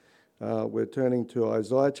We're turning to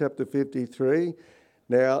Isaiah chapter 53.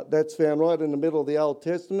 Now, that's found right in the middle of the Old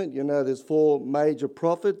Testament. You know, there's 4 major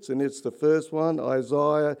prophets, and it's the first one,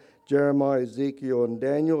 Isaiah, Jeremiah, Ezekiel, and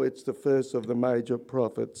Daniel. It's the first of the major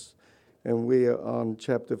prophets, and we are on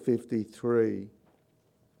chapter 53.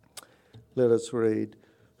 Let us read.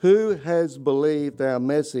 Who has believed our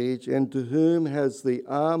message, and to whom has the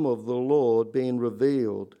arm of the Lord been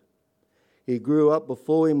revealed? He grew up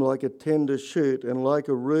before him like a tender shoot, and like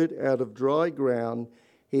a root out of dry ground.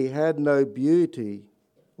 He had no beauty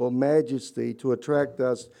or majesty to attract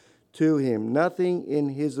us to him, nothing in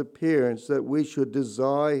his appearance that we should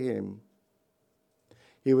desire him.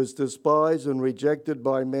 He was despised and rejected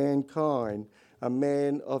by mankind, a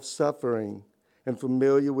man of suffering and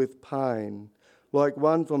familiar with pain. Like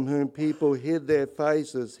one from whom people hid their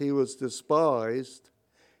faces, he was despised,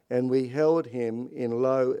 and we held him in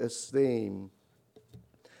low esteem.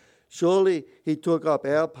 Surely he took up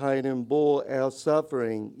our pain and bore our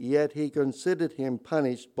suffering, yet he considered him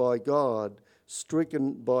punished by God,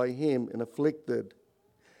 stricken by him and afflicted.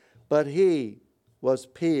 But he was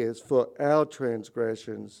pierced for our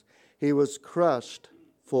transgressions. He was crushed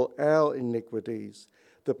for our iniquities.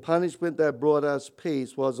 The punishment that brought us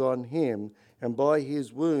peace was on him, and by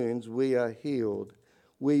his wounds we are healed.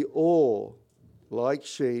 We all, like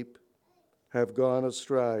sheep, have gone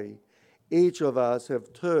astray. Each of us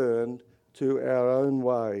have turned to our own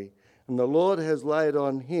way, and the Lord has laid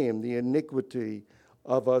on him the iniquity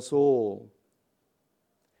of us all.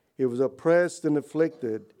 He was oppressed and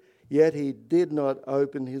afflicted, yet he did not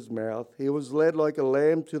open his mouth. He was led like a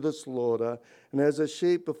lamb to the slaughter, and as a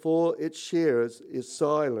sheep before its shearers is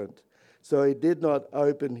silent, so he did not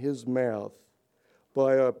open his mouth.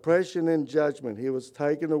 By oppression and judgment he was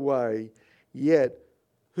taken away, yet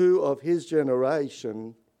who of his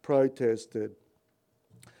generation protested?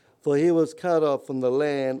 For he was cut off from the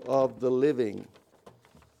land of the living.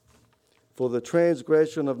 For the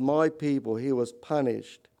transgression of my people he was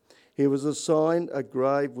punished. He was assigned a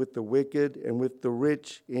grave with the wicked and with the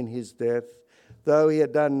rich in his death, though he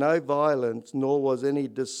had done no violence, nor was any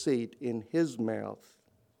deceit in his mouth.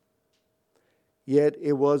 Yet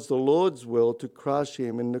it was the Lord's will to crush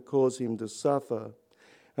him and to cause him to suffer.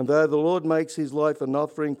 And though the Lord makes his life an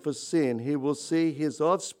offering for sin, he will see his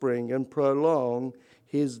offspring and prolong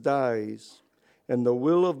his days, and the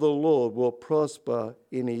will of the Lord will prosper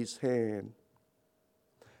in his hand.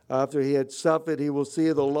 After he had suffered, he will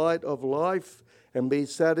see the light of life and be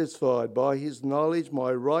satisfied. By his knowledge,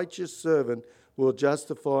 my righteous servant will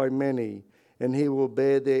justify many, and he will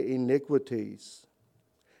bear their iniquities.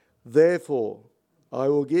 Therefore, I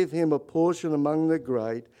will give him a portion among the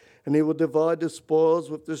great, and he will divide the spoils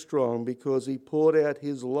with the strong, because he poured out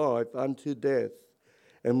his life unto death,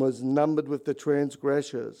 and was numbered with the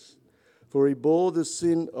transgressors. For he bore the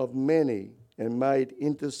sin of many, and made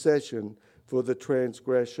intercession for the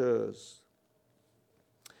transgressors.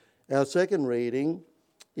 Our second reading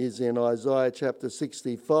is in Isaiah chapter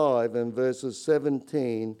 65 and verses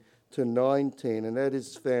 17 to 19, and that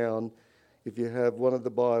is found, if you have one of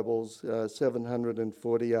the Bibles,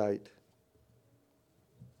 748.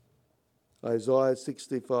 Isaiah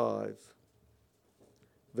 65,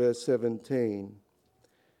 verse 17.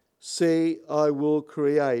 See, I will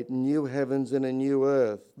create new heavens and a new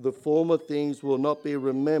earth. The former things will not be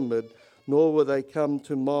remembered, nor will they come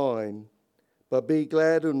to mind. But be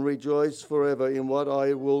glad and rejoice forever in what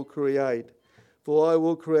I will create. For I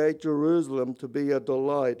will create Jerusalem to be a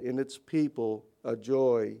delight, in its people a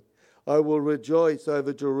joy. I will rejoice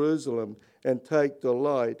over Jerusalem and take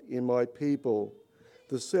delight in my people.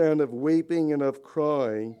 The sound of weeping and of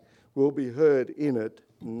crying will be heard in it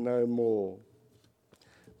no more.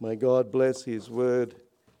 May God bless his word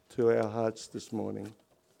to our hearts this morning.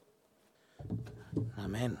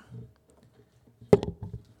 Amen. All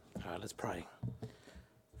right, let's pray.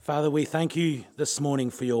 Father, we thank you this morning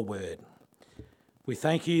for your word. We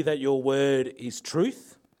thank you that your word is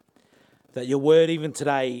truth, that your word even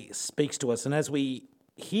today speaks to us. And as we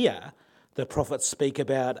hear the prophets speak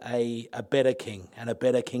about a better king and a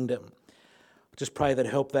better kingdom, just pray that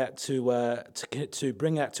help that to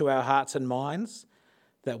bring that to our hearts and minds,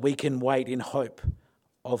 that we can wait in hope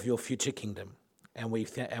of your future kingdom, and we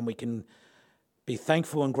can be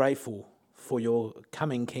thankful and grateful for your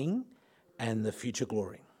coming King and the future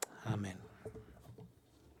glory. Amen.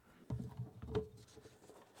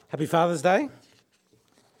 Happy Father's Day.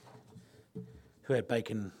 Who had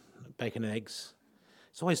bacon and eggs?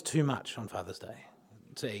 It's always too much on Father's Day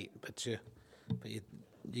to eat, but you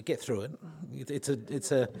get through it.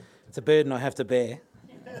 It's a burden I have to bear.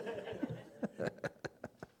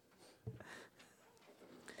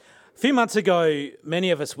 few months ago, many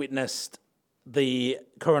of us witnessed the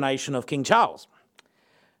coronation of King Charles.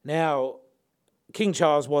 Now, King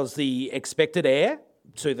Charles was the expected heir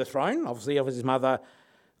to the throne, obviously, of his mother,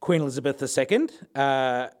 Queen Elizabeth II.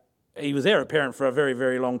 He was heir apparent for a very,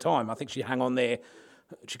 very long time. I think she hung on there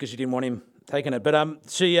because she didn't want him taking it. But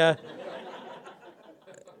he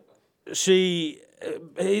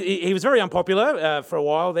was very unpopular for a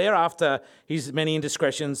while there after his many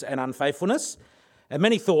indiscretions and unfaithfulness. And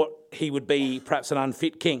many thought he would be perhaps an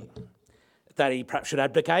unfit king, that he perhaps should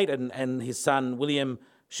abdicate and his son William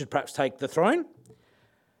should perhaps take the throne.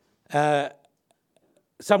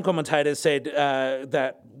 Some commentators said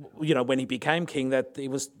that, when he became king, that it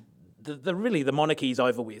was really the monarchy's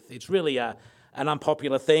over with. It's really an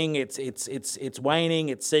unpopular thing. It's waning.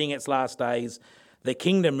 It's seeing its last days. The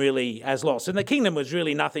kingdom really has lost, and the kingdom was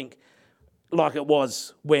really nothing like it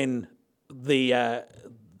was when the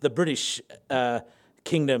British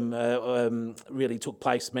kingdom really took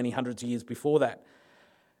place many hundreds of years before that.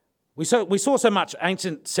 We saw so much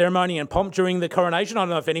ancient ceremony and pomp during the coronation. I don't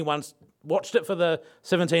know if anyone's watched it for the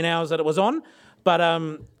 17 hours that it was on, but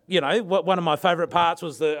one of my favourite parts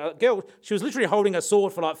was the girl. She was literally holding a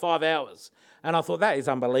sword for like 5 hours, and I thought that is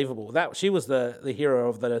unbelievable. She was the hero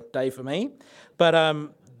of the day for me. But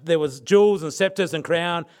there was jewels and sceptres and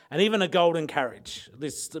crown, and even a golden carriage.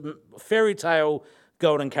 This fairy tale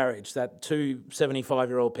golden carriage that two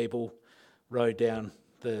 75-year-old people rode down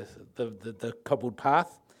the cobbled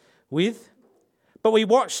path with. But we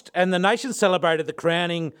watched, and the nation celebrated the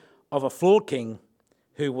crowning of a flawed king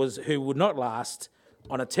who would not last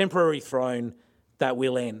on a temporary throne that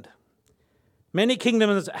will end. Many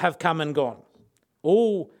kingdoms have come and gone.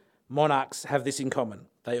 All monarchs have this in common.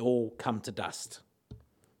 They all come to dust.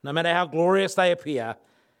 No matter how glorious they appear,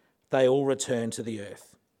 they all return to the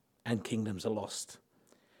earth, and kingdoms are lost.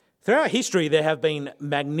 Throughout history, there have been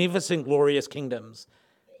magnificent, glorious kingdoms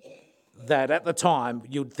that at the time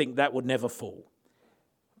you'd think that would never fall.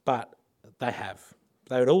 But they have.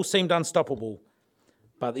 They had all seemed unstoppable,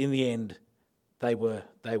 but in the end, they were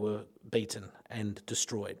beaten and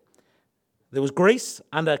destroyed. There was Greece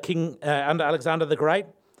under Alexander the Great.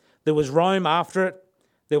 There was Rome after it.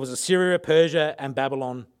 There was Assyria, Persia, and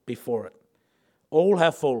Babylon before it. All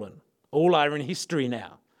have fallen. All are in history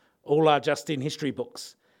now. All are just in history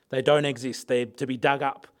books. They don't exist. They're to be dug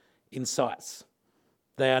up in sites.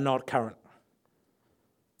 They are not current.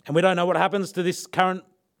 And we don't know what happens to this current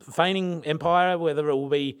feigning empire, whether it will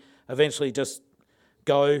be eventually just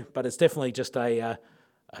go, but it's definitely just a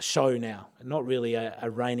show now, not really a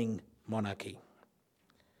reigning monarchy.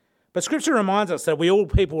 But Scripture reminds us that we all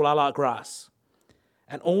people are like grass,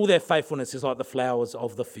 and all their faithfulness is like the flowers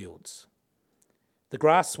of the fields. The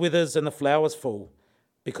grass withers and the flowers fall,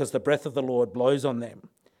 because the breath of the Lord blows on them.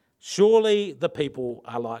 Surely the people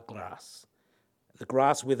are like grass. The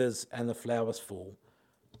grass withers and the flowers fall,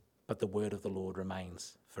 but the word of the Lord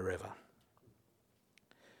remains forever.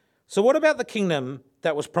 So what about the kingdom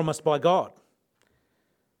that was promised by God?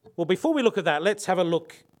 Well, before we look at that, let's have a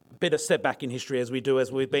bit of step back in history as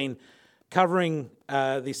we've been covering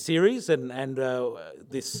this series and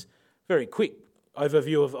this very quick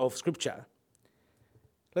overview of Scripture.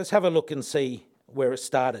 Let's have a look and see where it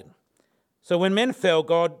started. So when men fell,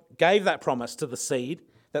 God gave that promise to the seed,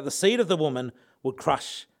 that the seed of the woman would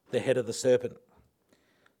crush the head of the serpent.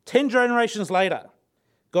 10 generations later,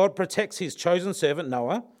 God protects his chosen servant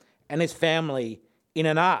Noah and his family in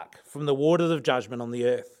an ark from the waters of judgment on the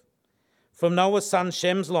earth. From Noah's son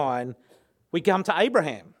Shem's line, we come to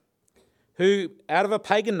Abraham, who, out of a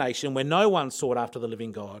pagan nation where no one sought after the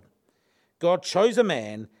living God, God chose a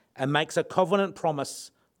man and makes a covenant promise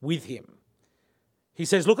with him. He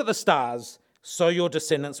says, "Look at the stars, so your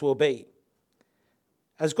descendants will be."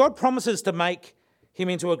 As God promises to make him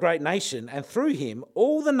into a great nation, and through him,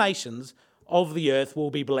 all the nations of the earth will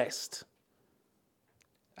be blessed.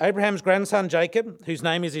 Abraham's grandson Jacob, whose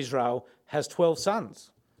name is Israel, has 12 sons.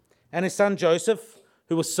 And his son Joseph,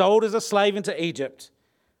 who was sold as a slave into Egypt,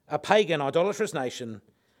 a pagan, idolatrous nation,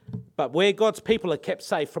 but where God's people are kept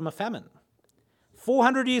safe from a famine.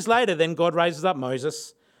 400 years later, then God raises up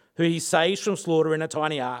Moses, who he saves from slaughter in a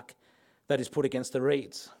tiny ark that is put against the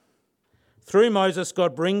reeds. Through Moses,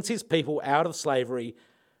 God brings his people out of slavery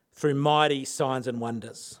through mighty signs and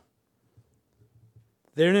wonders.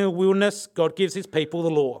 They're in the wilderness. God gives his people the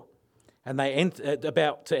law, and they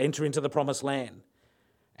about to enter into the promised land.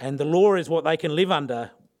 And the law is what they can live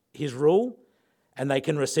under, his rule, and they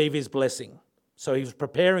can receive his blessing. So he was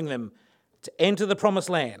preparing them to enter the promised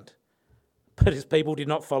land, but his people did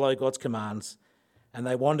not follow God's commands, and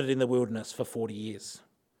they wandered in the wilderness for 40 years.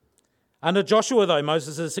 Under Joshua, though,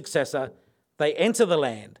 Moses' successor, they enter the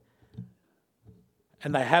land,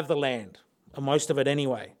 and they have the land, or most of it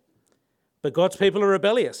anyway. But God's people are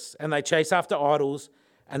rebellious, and they chase after idols,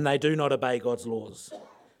 and they do not obey God's laws.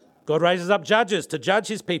 God raises up judges to judge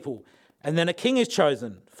his people, and then a king is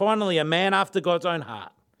chosen, finally a man after God's own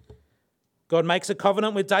heart. God makes a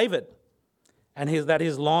covenant with David, and that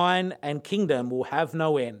his line and kingdom will have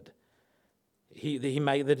no end.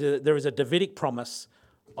 There is a Davidic promise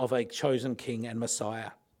of a chosen king and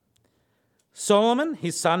Messiah. Solomon,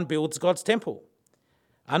 his son, builds God's temple.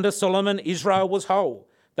 Under Solomon, Israel was whole.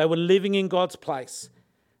 They were living in God's place.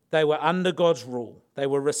 They were under God's rule. They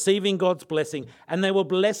were receiving God's blessing, and they were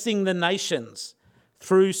blessing the nations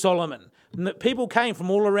through Solomon. People came from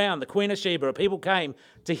all around, the Queen of Sheba, people came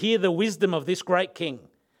to hear the wisdom of this great king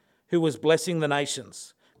who was blessing the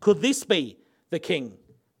nations. Could this be the king?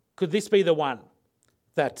 Could this be the one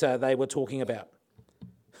that they were talking about?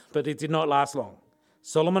 But it did not last long.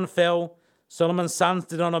 Solomon fell. Solomon's sons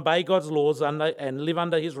did not obey God's laws and live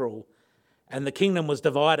under his rule, and the kingdom was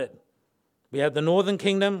divided. We had the northern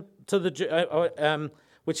kingdom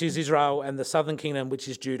which is Israel, and the southern kingdom, which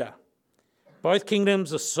is Judah. Both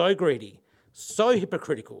kingdoms are so greedy, so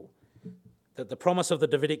hypocritical, that the promise of the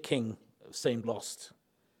Davidic king seemed lost.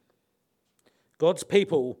 God's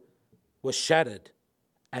people were shattered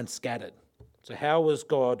and scattered. So how was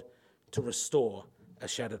God to restore a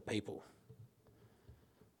shattered people?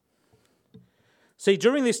 See,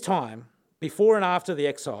 during this time, before and after the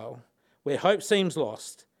exile, where hope seems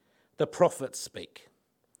lost, the prophets speak.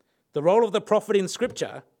 The role of the prophet in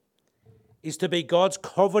Scripture is to be God's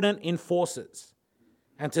covenant enforcers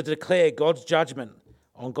and to declare God's judgment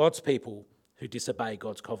on God's people who disobey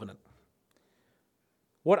God's covenant.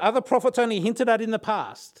 What other prophets only hinted at in the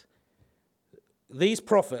past, these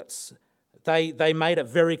prophets, they made it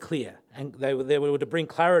very clear, and they were to bring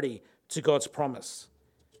clarity to God's promise.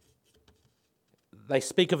 They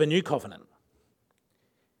speak of a new covenant,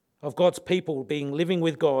 of God's people living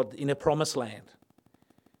with God in a promised land,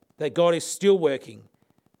 that God is still working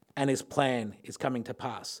and his plan is coming to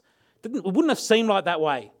pass. It wouldn't have seemed like that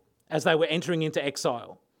way as they were entering into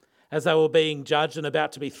exile, as they were being judged and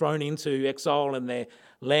about to be thrown into exile and their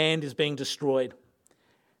land is being destroyed.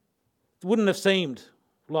 It wouldn't have seemed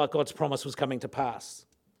like God's promise was coming to pass.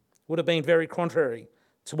 It would have been very contrary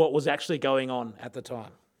to what was actually going on at the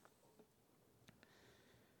time.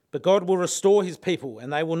 But God will restore his people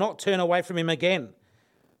and they will not turn away from him again.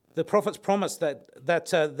 The prophets promised that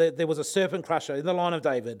there was a serpent crusher in the line of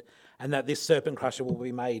David and that this serpent crusher will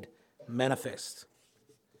be made manifest.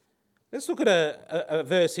 Let's look at a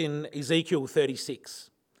verse in Ezekiel 36.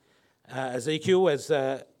 Ezekiel, as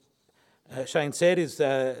Shane said, is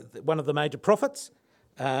one of the major prophets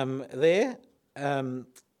there.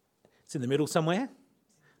 It's in the middle somewhere.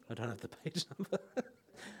 I don't have the page number.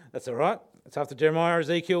 That's all right. It's after Jeremiah,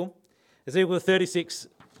 Ezekiel. Ezekiel 36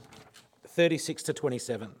 to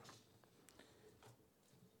 27.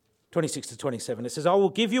 26 to 27. It says, I will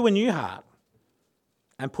give you a new heart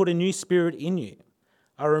and put a new spirit in you.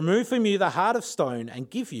 I remove from you the heart of stone and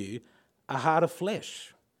give you a heart of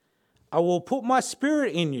flesh. I will put my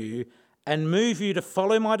spirit in you and move you to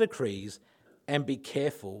follow my decrees and be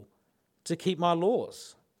careful to keep my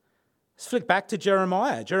laws. Let's flick back to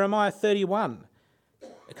Jeremiah 31.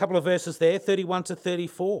 A couple of verses there, 31 to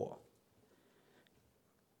 34.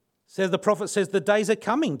 The prophet says, the days are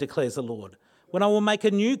coming, declares the Lord, when I will make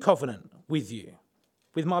a new covenant with you,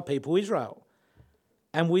 with my people Israel,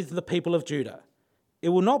 and with the people of Judah. It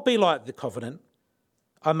will not be like the covenant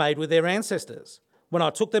I made with their ancestors, when I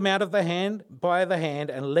took them out of by the hand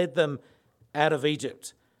and led them out of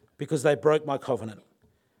Egypt, because they broke my covenant,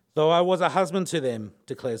 though I was a husband to them,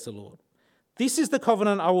 declares the Lord. This is the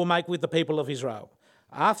covenant I will make with the people of Israel.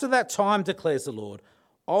 After that time, declares the Lord,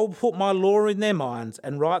 I will put my law in their minds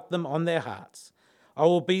and write them on their hearts. I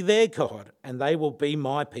will be their God, and they will be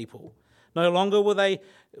my people. No longer will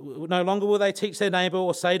they teach their neighbour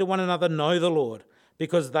or say to one another, know the Lord,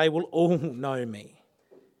 because they will all know me.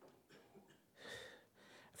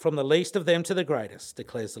 From the least of them to the greatest,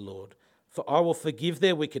 declares the Lord, for I will forgive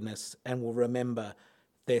their wickedness and will remember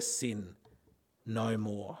their sin no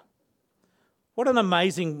more. What an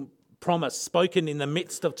amazing promise spoken in the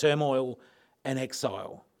midst of turmoil and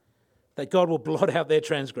exile, that God will blot out their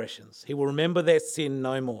transgressions. He will remember their sin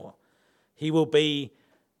no more. They will be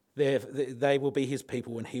his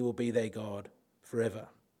people and he will be their God forever.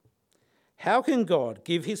 How can God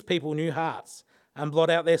give his people new hearts and blot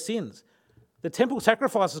out their sins? The temple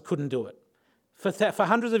sacrifices couldn't do it. For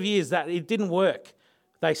hundreds of years, that it didn't work.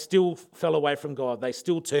 They still fell away from God. They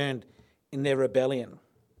still turned in their rebellion.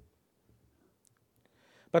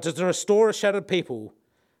 But to restore a shattered people,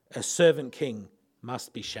 a servant king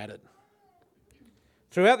must be shattered.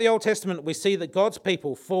 Throughout the Old Testament, we see that God's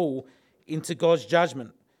people fall into God's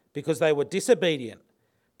judgment because they were disobedient,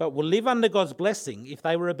 but will live under God's blessing if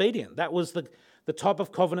they were obedient. That was the type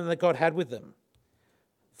of covenant that God had with them.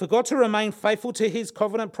 For God to remain faithful to his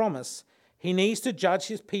covenant promise, he needs to judge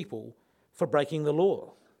his people for breaking the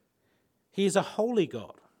law. He is a holy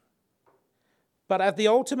God. But the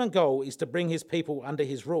ultimate goal is to bring his people under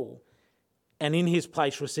his rule and in his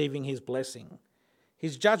place receiving his blessing.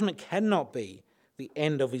 His judgment cannot be the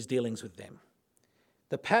end of his dealings with them.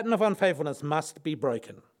 The pattern of unfaithfulness must be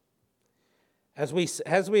broken. As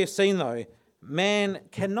we have seen, though, man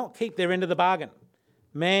cannot keep their end of the bargain.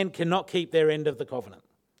 Man cannot keep their end of the covenant.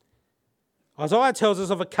 Isaiah tells us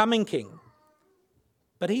of a coming king,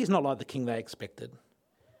 but he is not like the king they expected.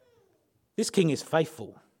 This king is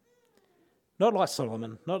faithful. Not like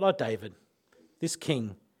Solomon, not like David. This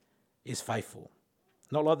king is faithful,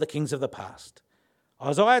 not like the kings of the past.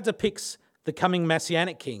 Isaiah depicts the coming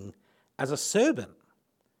Messianic king as a servant,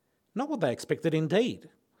 not what they expected indeed.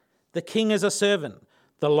 The king is a servant,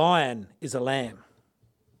 the lion is a lamb.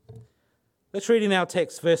 Let's read in our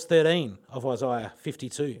text verse 13 of Isaiah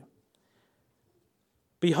 52.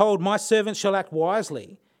 Behold, my servant shall act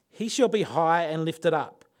wisely. He shall be high and lifted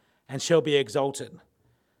up and shall be exalted.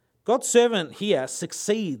 God's servant here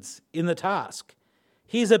succeeds in the task.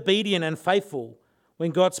 He is obedient and faithful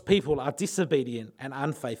when God's people are disobedient and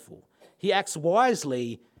unfaithful. He acts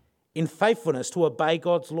wisely in faithfulness to obey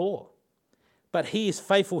God's law. But he is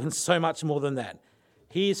faithful in so much more than that.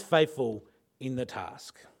 He is faithful in the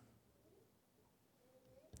task.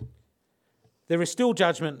 There is still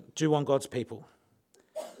judgment due on God's people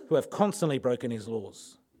who have constantly broken his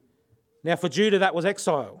laws. Now for Judah, that was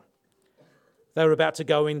exile. They were about to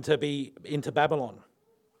go into Babylon.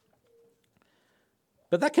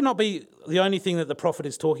 But that cannot be the only thing that the prophet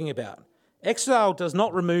is talking about. Exile does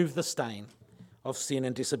not remove the stain of sin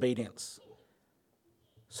and disobedience.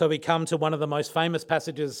 So we come to one of the most famous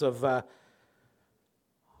passages of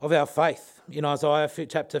our faith in Isaiah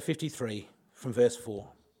chapter 53 from verse 4.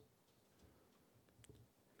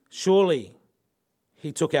 Surely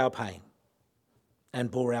he took our pain and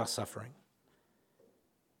bore our suffering.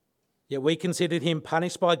 Yet we considered him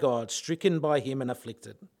punished by God, stricken by him and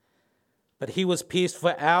afflicted. But he was pierced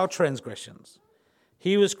for our transgressions.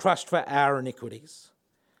 He was crushed for our iniquities.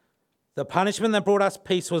 The punishment that brought us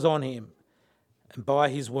peace was on him, and by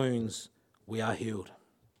his wounds we are healed.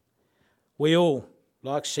 We all,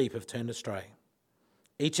 like sheep, have turned astray.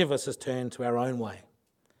 Each of us has turned to our own way,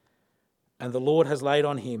 and the Lord has laid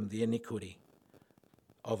on him the iniquity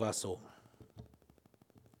of us all.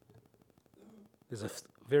 There's a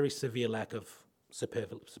very severe lack of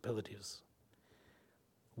superlatives.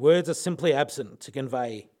 Words are simply absent to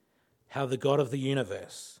convey how the God of the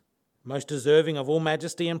universe, most deserving of all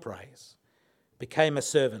majesty and praise, became a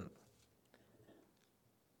servant,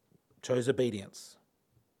 chose obedience,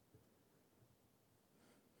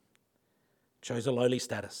 chose a lowly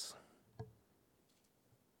status.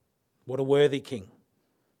 What a worthy king,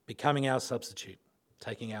 becoming our substitute,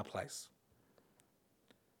 taking our place.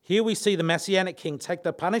 Here we see the Messianic king take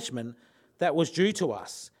the punishment that was due to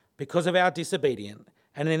us because of our disobedience,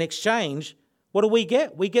 and in exchange, what do we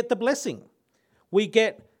get? We get the blessing. We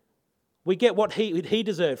get what he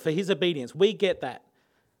deserved for his obedience. We get that.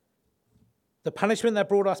 The punishment that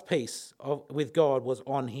brought us peace with God was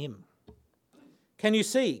on him. Can you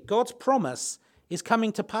see? God's promise is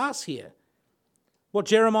coming to pass here. What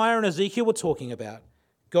Jeremiah and Ezekiel were talking about,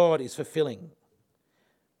 God is fulfilling.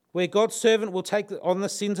 Where God's servant will take on the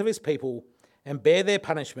sins of his people and bear their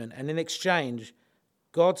punishment, and in exchange,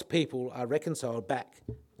 God's people are reconciled back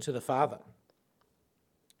to the Father.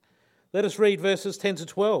 Let us read verses 10 to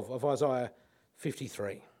 12 of Isaiah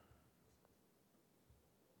 53.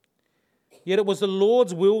 Yet it was the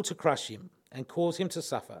Lord's will to crush him and cause him to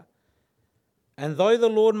suffer. And though the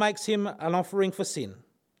Lord makes him an offering for sin,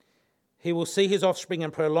 he will see his offspring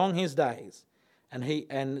and prolong his days,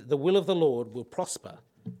 and the will of the Lord will prosper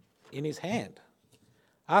in his hand.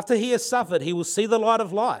 After he has suffered, he will see the light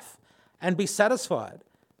of life and be satisfied.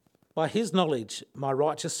 By his knowledge, my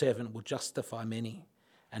righteous servant will justify many,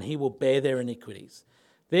 and he will bear their iniquities.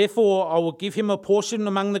 Therefore, I will give him a portion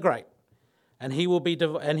among the great, and he will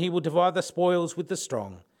divide the spoils with the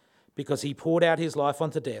strong, because he poured out his life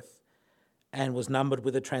unto death, and was numbered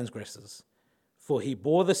with the transgressors. For he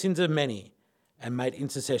bore the sins of many, and made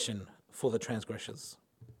intercession for the transgressors.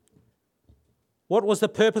 What was the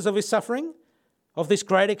purpose of his suffering? Of this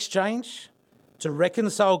great exchange? To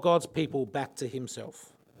reconcile God's people back to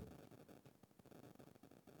himself.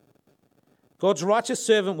 God's righteous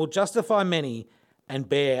servant will justify many and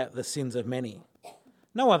bear the sins of many.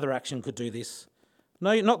 No other action could do this.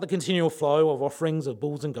 No, not the continual flow of offerings of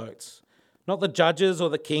bulls and goats, not the judges or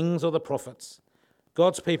the kings or the prophets.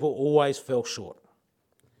 God's people always fell short.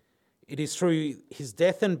 It is through his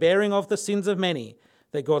death and bearing of the sins of many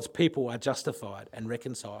that God's people are justified and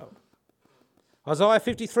reconciled. Isaiah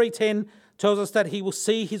 53:10 tells us that he will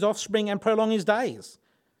see his offspring and prolong his days.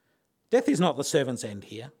 Death is not the servant's end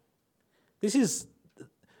here. This is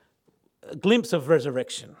a glimpse of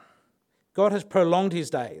resurrection. God has prolonged his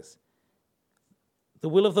days. The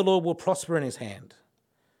will of the Lord will prosper in his hand.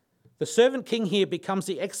 The servant king here becomes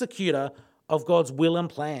the executor of God's will and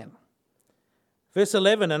plan. Verse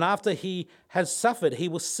 11, and after he has suffered, he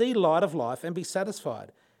will see light of life and be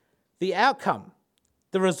satisfied. The outcome,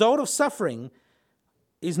 the result of suffering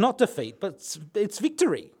is not defeat, but it's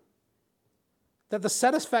victory. That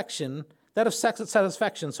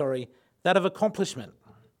of accomplishment.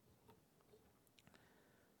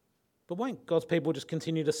 But won't God's people just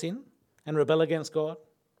continue to sin and rebel against God?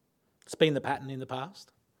 It's been the pattern in the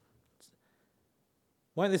past.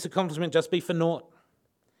 Won't this accomplishment just be for naught?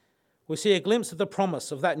 We see a glimpse of the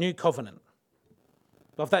promise of that new covenant,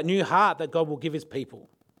 of that new heart that God will give his people.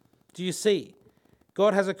 Do you see?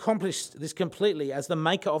 God has accomplished this completely as the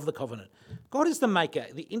maker of the covenant. God is the maker,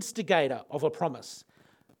 the instigator of a promise.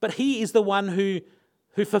 But he is the one who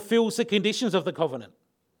fulfills the conditions of the covenant.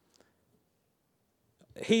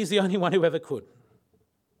 He is the only one who ever could.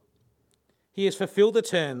 He has fulfilled the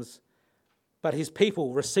terms, but his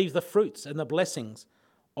people receive the fruits and the blessings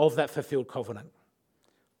of that fulfilled covenant.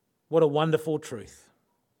 What a wonderful truth.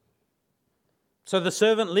 So the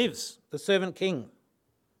servant lives, the servant king.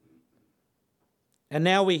 And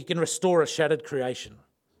now we can restore a shattered creation.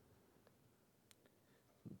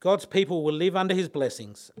 God's people will live under his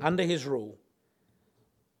blessings, under his rule.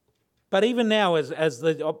 But even now, as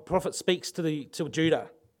the prophet speaks to Judah,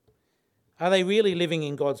 are they really living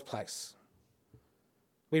in God's place?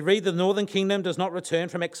 We read the northern kingdom does not return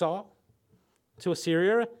from exile to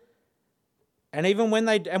Assyria. And even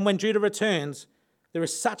when Judah returns, there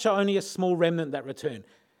is only a small remnant that return.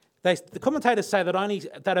 The commentators say that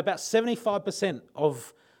about 75%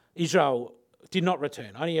 of Israel did not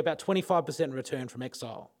return. Only about 25% returned from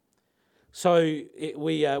exile. So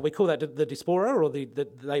we call that the diaspora, or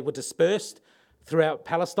they were dispersed throughout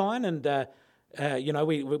Palestine. And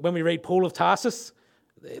when we read Paul of Tarsus,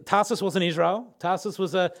 Tarsus wasn't Israel. Tarsus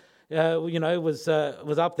was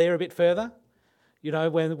was up there a bit further. You know,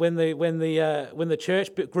 when the church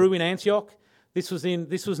grew in Antioch, this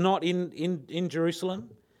was not in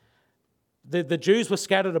Jerusalem. The Jews were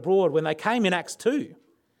scattered abroad. When they came in Acts 2,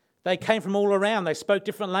 they came from all around. They spoke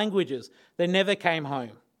different languages. They never came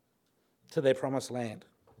home to their promised land.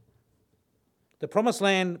 The promised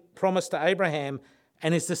land promised to Abraham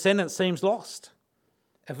and his descendants seems lost.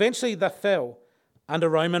 Eventually they fell under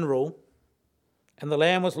Roman rule, and the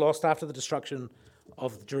land was lost after the destruction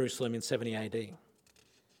of Jerusalem in 70 AD.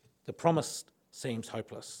 The promise seems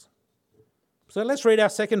hopeless. So let's read our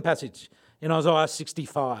second passage in Isaiah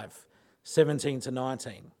 65, 17 to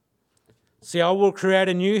 19. See, I will create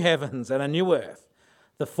a new heavens and a new earth.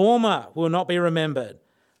 The former will not be remembered,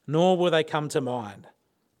 nor will they come to mind.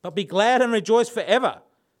 But be glad and rejoice forever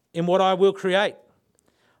in what I will create.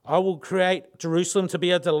 I will create Jerusalem to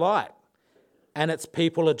be a delight and its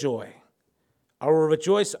people a joy. I will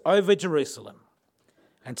rejoice over Jerusalem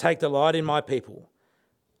and take delight in my people.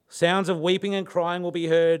 Sounds of weeping and crying will be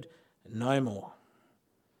heard no more.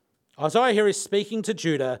 Isaiah here is speaking to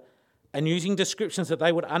Judah and using descriptions that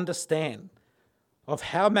they would understand of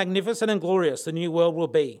how magnificent and glorious the new world will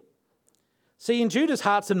be. See, in Judah's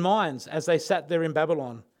hearts and minds, as they sat there in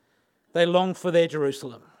Babylon, they longed for their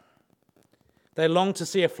Jerusalem. They longed to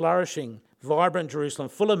see a flourishing, vibrant Jerusalem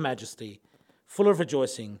full of majesty, full of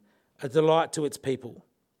rejoicing, a delight to its people.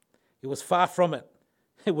 It was far from it.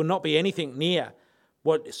 It would not be anything near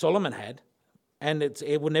what Solomon had, and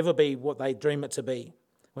it will never be what they dream it to be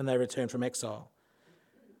when they return from exile.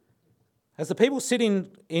 As the people sit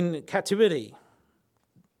in captivity,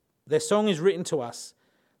 their song is written to us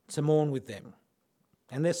to mourn with them.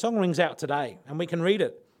 And their song rings out today, and we can read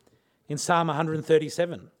it in Psalm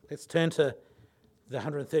 137. Let's turn to the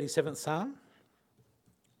 137th Psalm,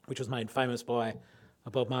 which was made famous by a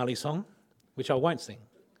Bob Marley song, which I won't sing.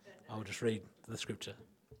 I'll just read the scripture.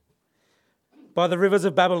 By the rivers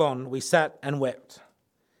of Babylon we sat and wept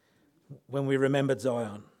when we remembered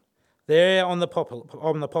Zion. There on the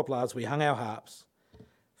poplars we hung our harps,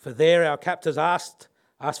 for there our captors asked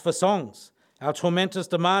us for songs. Our tormentors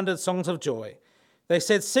demanded songs of joy. They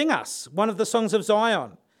said, sing us one of the songs of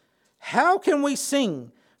Zion. How can we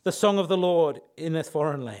sing the song of the Lord in a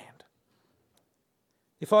foreign land?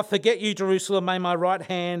 If I forget you, Jerusalem, may my right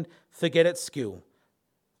hand forget its skill.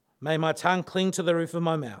 May my tongue cling to the roof of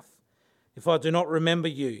my mouth, if I do not remember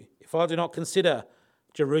you, if I do not consider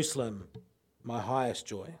Jerusalem my highest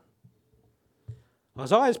joy.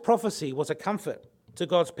 Isaiah's prophecy was a comfort to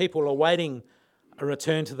God's people awaiting a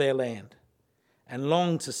return to their land and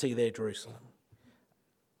long to see their Jerusalem.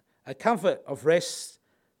 A comfort of rest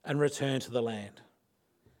and return to the land.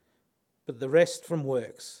 But the rest from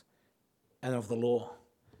works and of the law.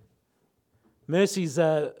 Mercy's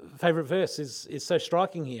favourite verse is so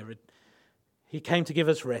striking here. He came to give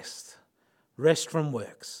us rest. Rest from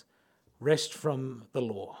works. Rest from the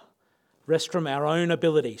law. Rest from our own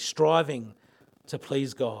ability, striving to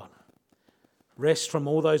please God. Rest from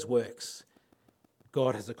all those works.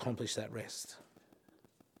 God has accomplished that rest.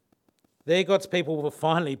 There God's people will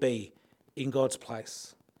finally be in God's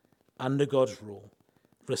place, under God's rule,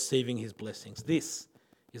 receiving his blessings. This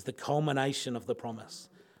is the culmination of the promise,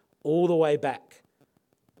 all the way back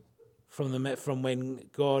from when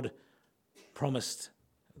God promised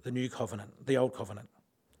the new covenant, the old covenant,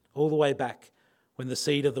 all the way back when the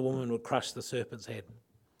seed of the woman would crush the serpent's head.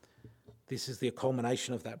 This is the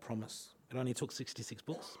culmination of that promise. It only took 66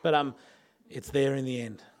 books, but it's there in the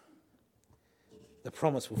end. The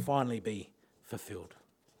promise will finally be fulfilled.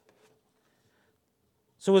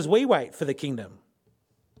 So as we wait for the kingdom,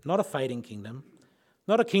 not a fading kingdom,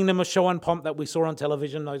 not a kingdom of show and pomp that we saw on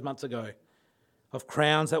television those months ago, of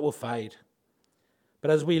crowns that will fade,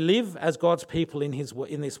 but as we live as God's people in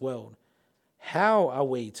this world, how are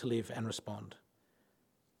we to live and respond?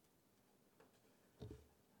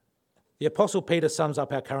 The Apostle Peter sums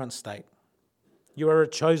up our current state. You are a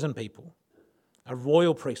chosen people, a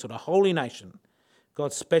royal priesthood, a holy nation,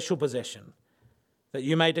 God's special possession, that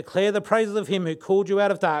you may declare the praises of him who called you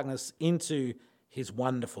out of darkness into his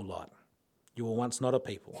wonderful light. You were once not a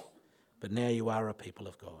people, but now you are a people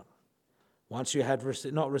of God. Once you had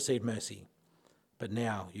not received mercy, but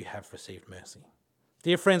now you have received mercy.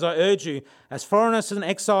 Dear friends, I urge you, as foreigners and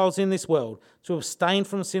exiles in this world, to abstain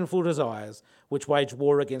from sinful desires which wage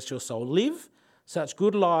war against your soul. Live such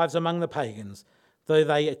good lives among the pagans, though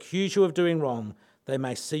they accuse you of doing wrong, they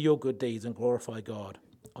may see your good deeds and glorify God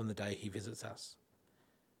on the day he visits us.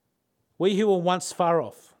 We who were once far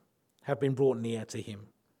off have been brought near to him.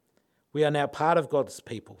 We are now part of God's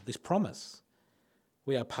people, this promise.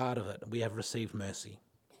 We are part of it. We have received mercy.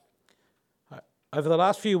 Over the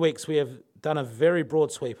last few weeks, we have done a very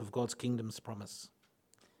broad sweep of God's kingdom's promise.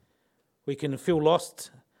 We can feel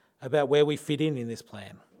lost about where we fit in this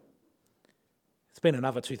plan. It's been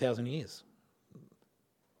another 2,000 years.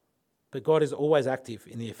 But God is always active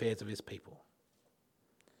in the affairs of his people.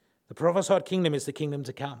 The prophesied kingdom is the kingdom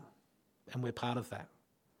to come, and we're part of that.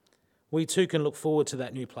 We too can look forward to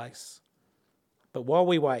that new place. But while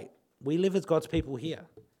we wait, we live as God's people here.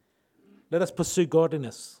 Let us pursue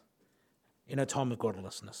godliness in a time of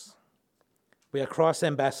godlessness. We are Christ's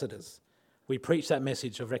ambassadors. We preach that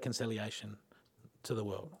message of reconciliation to the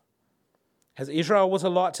world. As Israel was a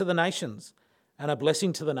light to the nations and a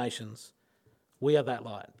blessing to the nations, we are that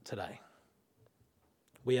light today.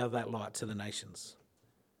 We are that light to the nations.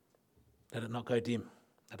 Let it not go dim.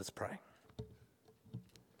 Let us pray.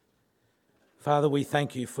 Father, we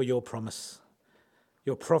thank you for your promise,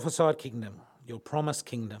 your prophesied kingdom, your promised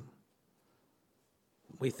kingdom.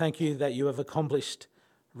 We thank you that you have accomplished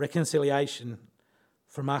reconciliation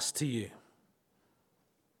from us to you,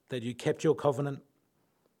 that you kept your covenant,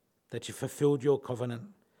 that you fulfilled your covenant,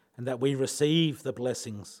 and that we receive the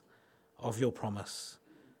blessings of your promise,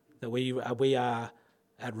 that we are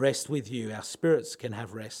at rest with you. Our spirits can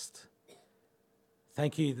have rest.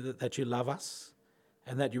 Thank you that you love us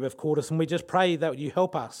and that you have called us. And we just pray that you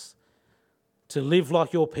help us to live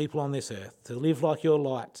like your people on this earth, to live like your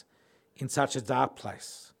light in such a dark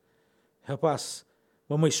place. Help us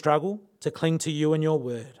when we struggle to cling to you and your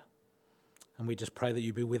word. And we just pray that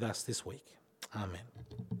you be with us this week. Amen.